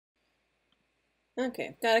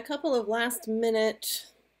Okay, got a couple of last minute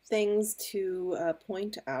things to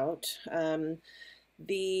point out.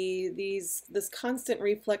 This constant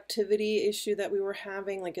reflectivity issue that we were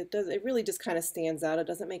having, like it really just kind of stands out. It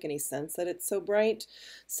doesn't make any sense that it's so bright.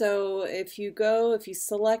 So if you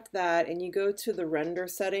select that and you go to the render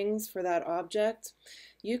settings for that object,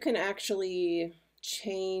 you can actually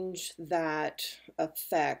change that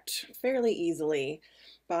effect fairly easily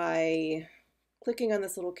by clicking on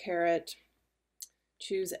this little caret,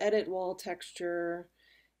 choose edit wall texture,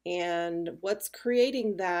 and what's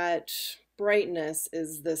creating that brightness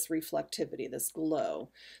is this reflectivity, this glow.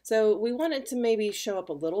 So we want it to maybe show up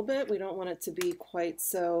a little bit. We don't want it to be quite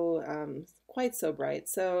so bright.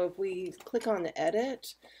 So if we click on the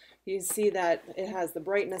edit, you see that it has the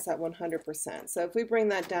brightness at 100%. So if we bring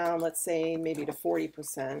that down, let's say maybe to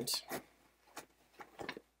 40%,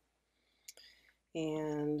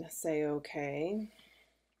 and say okay.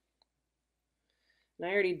 And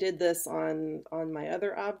I already did this on my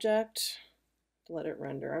other object to let it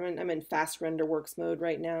render. I'm in fast Renderworks mode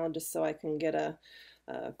right now, just so I can get a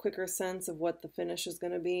quicker sense of what the finish is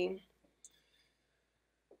going to be.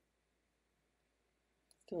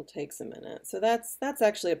 Still takes a minute. So that's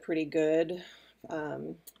actually a pretty good,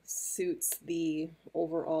 suits the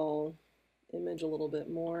overall image a little bit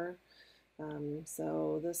more.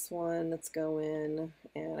 So this one, let's go in,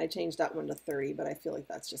 and I changed that one to 30, but I feel like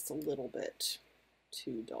that's just a little bit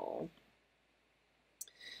too dull.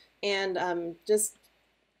 And just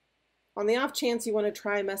on the off chance you want to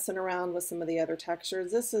try messing around with some of the other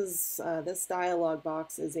textures, this dialog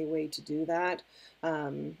box is a way to do that.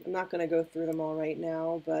 I'm not going to go through them all right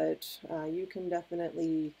now, but you can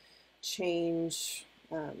definitely change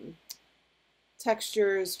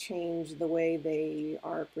textures, change the way they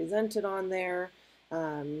are presented on there,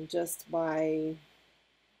 just by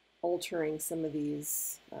altering some of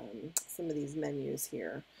these menus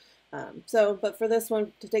here. But for this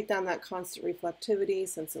one, to take down that constant reflectivity,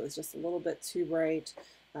 since it was just a little bit too bright,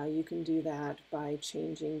 you can do that by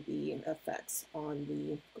changing the effects on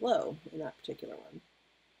the glow in that particular one.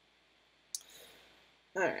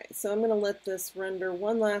 All right, so I'm going to let this render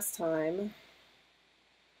one last time.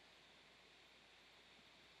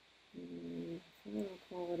 Final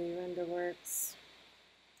quality Renderworks.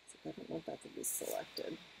 I don't want that to be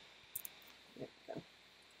selected. There we go.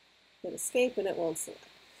 Hit escape and it won't select.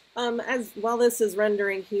 While this is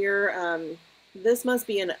rendering here, this must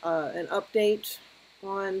be an update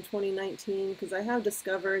on 2019, because I have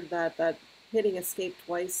discovered that hitting escape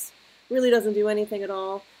twice really doesn't do anything at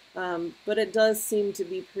all. But it does seem to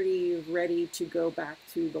be pretty ready to go back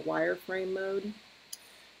to the wireframe mode.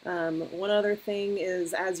 One other thing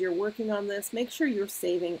is, as you're working on this, make sure you're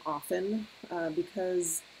saving often,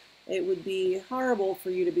 because it would be horrible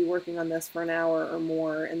for you to be working on this for an hour or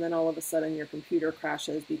more, and then all of a sudden your computer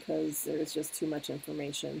crashes because there's just too much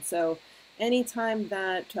information. So anytime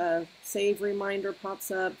that save reminder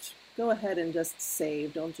pops up, go ahead and just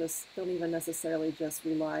save. Don't even necessarily just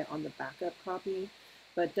rely on the backup copy,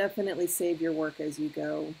 but definitely save your work as you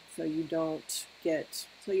go, so you don't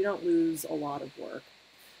lose a lot of work.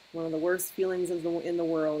 One of the worst feelings in the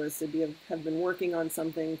world is to have been working on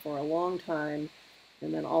something for a long time,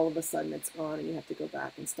 and then all of a sudden it's gone and you have to go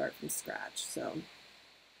back and start from scratch. So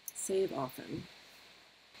save often.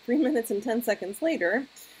 3 minutes and 10 seconds later,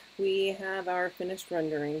 we have our finished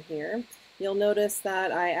rendering here. You'll notice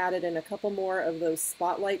that I added in a couple more of those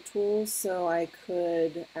spotlight tools so I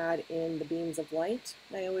could add in the beams of light.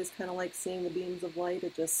 I always kind of like seeing the beams of light.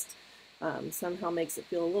 It just somehow makes it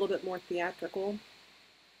feel a little bit more theatrical.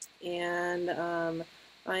 And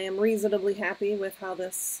I am reasonably happy with how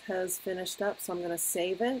this has finished up, so I'm going to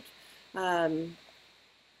save it.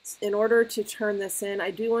 In order to turn this in,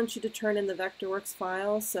 I do want you to turn in the Vectorworks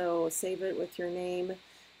file, so save it with your name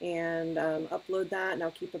and upload that.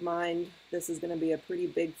 Now keep in mind, this is going to be a pretty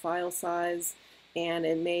big file size, and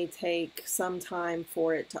it may take some time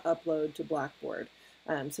for it to upload to Blackboard.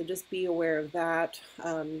 So just be aware of that.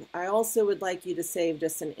 I also would like you to save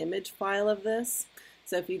just an image file of this.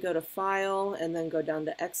 So if you go to File and then go down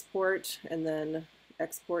to Export and then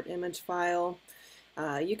Export Image File,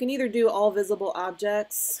 you can either do all visible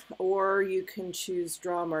objects or you can choose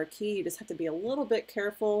Draw Marquee. You just have to be a little bit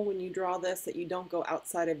careful when you draw this that you don't go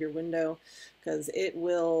outside of your window, because it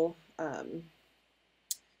will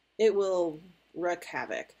wreak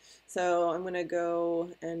havoc. So I'm going to go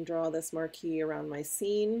and draw this marquee around my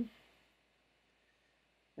scene.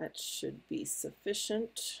 That should be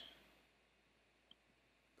sufficient.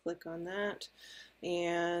 Click on that,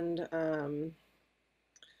 and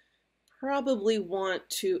probably want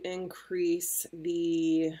to increase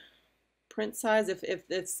the print size,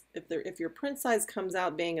 if your print size comes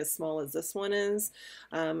out being as small as this one is,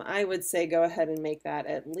 I would say go ahead and make that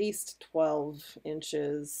at least 12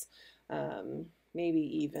 inches,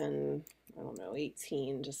 maybe even, I don't know,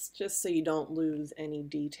 18, just so you don't lose any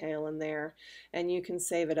detail in there. And you can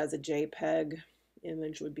save it as a JPEG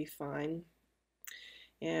image would be fine.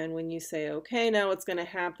 And when you say, okay, now what's going to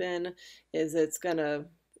happen is it's going to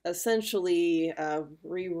essentially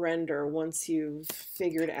re-render once you've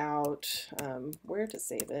figured out where to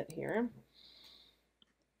save it here.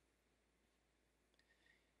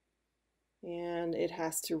 And it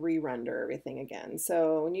has to re-render everything again.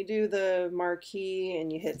 So when you do the marquee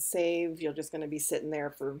and you hit save, you're just going to be sitting there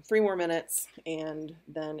for 3 more minutes, and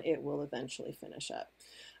then it will eventually finish up.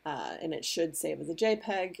 And it should save as a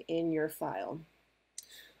JPEG in your file.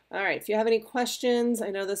 All right, if you have any questions, I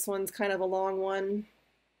know this one's kind of a long one,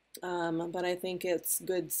 but I think it's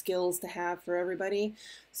good skills to have for everybody.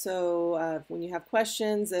 So when you have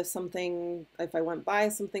questions, if I went by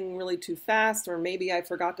something really too fast, or maybe I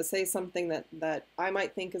forgot to say something that I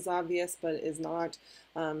might think is obvious but is not,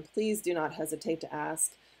 please do not hesitate to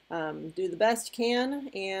ask. Do the best you can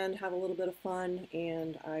and have a little bit of fun,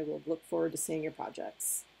 and I will look forward to seeing your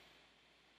projects.